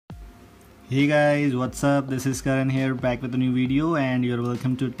Hey guys, what's up? This is Karan here, back with a new video, and you're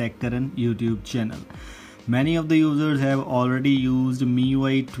welcome to Tech Karan YouTube channel. Many of the users have already used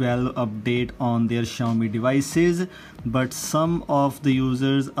MIUI 12 update on their Xiaomi devices, but some of the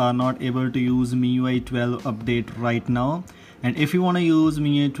users are not able to use MIUI 12 update right now. And if you want to use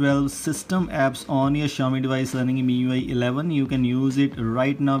MIUI 12 system apps on your Xiaomi device running MIUI 11, you can use it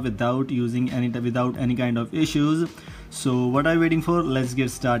right now without any kind of issues. So what are you waiting for? Let's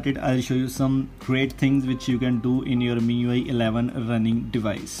get started. I'll show you some great things which you can do in your MIUI 11 running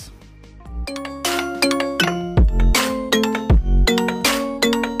device.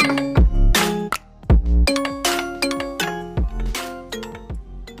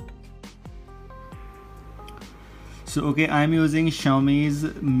 So okay, I'm using Xiaomi's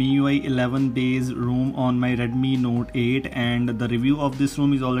MIUI 11 days room on my Redmi Note 8, and the review of this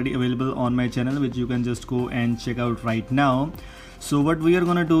room is already available on my channel, which you can just go and check out right now. So what we are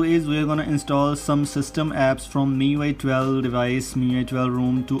gonna do is we are gonna install some system apps from MIUI 12 device, MIUI 12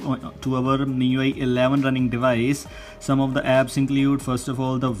 room to our MIUI 11 running device. Some of the apps include, first of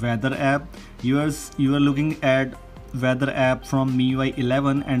all, the weather app. You are looking at weather app from MIUI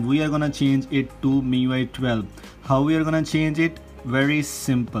 11, and we are gonna change it to MIUI 12. How we are gonna change it? Very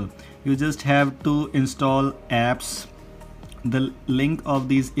simple. You just have to install apps. The link of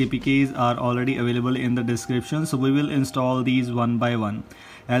these APKs are already available in the description, so we will install these one by one.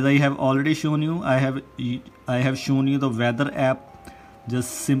 As I have already shown you, I have shown you the weather app.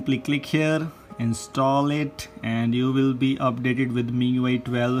 Just simply click here, install it, and you will be updated with MIUI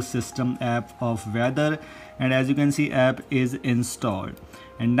 12 system app of weather. And as you can see, app is installed,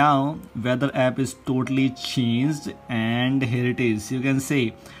 and now weather app is totally changed, and here it is. You can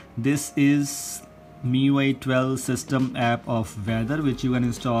say this is MIUI 12 system app of weather, which you can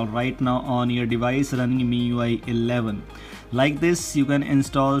install right now on your device running MIUI 11. Like this, you can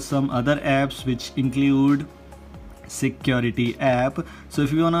install some other apps which include security app. So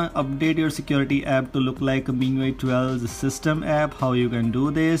if you wanna update your security app to look like a MIUI 12 system app, how you can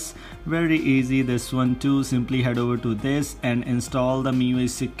do this? Very easy. This one too, simply head over to this and install the MIUI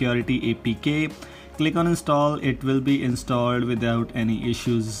security APK. Click on install. It will be installed without any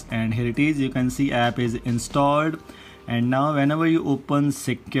issues, and here it is. You can see app is installed, and now whenever you open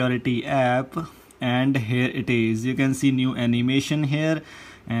security app, and here it is, you can see new animation here,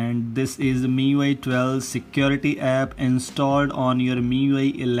 and this is MIUI 12 security app installed on your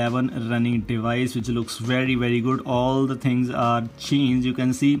MIUI 11 running device, which looks very good. All the things are changed. You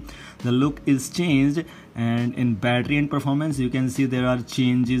can see the look is changed, and in battery and performance you can see there are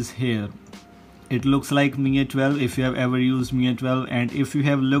changes here. It looks like MIUI 12 if you have ever used MIUI 12, and if you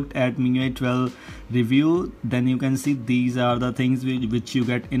have looked at MIUI 12 review, then you can see these are the things which you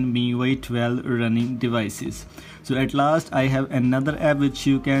get in MIUI 12 running devices. So at last I have another app which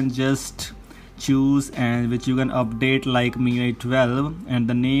you can just choose and which you can update like MIUI 12, and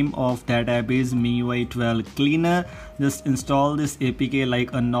the name of that app is MIUI 12 Cleaner. Just install this APK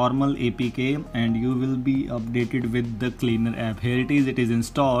like a normal APK, and you will be updated with the Cleaner app. Here it is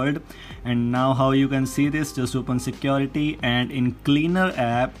installed, and now how you can see this, just open security, and in Cleaner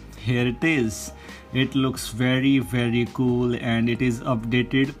app, here it is. It looks very cool, and it is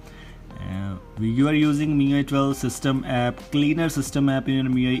updated. You are using MIUI 12 system app, Cleaner system app in your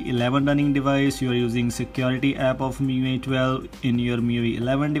MIUI 11 running device. You are using security app of MIUI 12 in your MIUI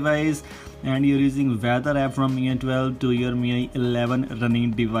 11 device, and you are using weather app from MIUI 12 to your MIUI 11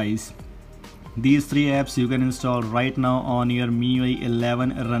 running device. These three apps you can install right now on your MIUI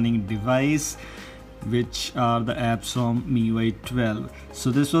 11 running device, which are the apps from MIUI 12.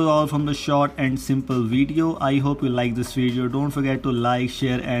 So this was all from the short and simple video. I hope you like this video. Don't forget to like,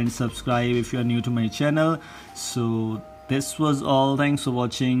 share and subscribe if you are new to my channel. So this was all. Thanks for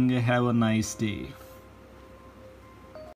watching. Have a nice day.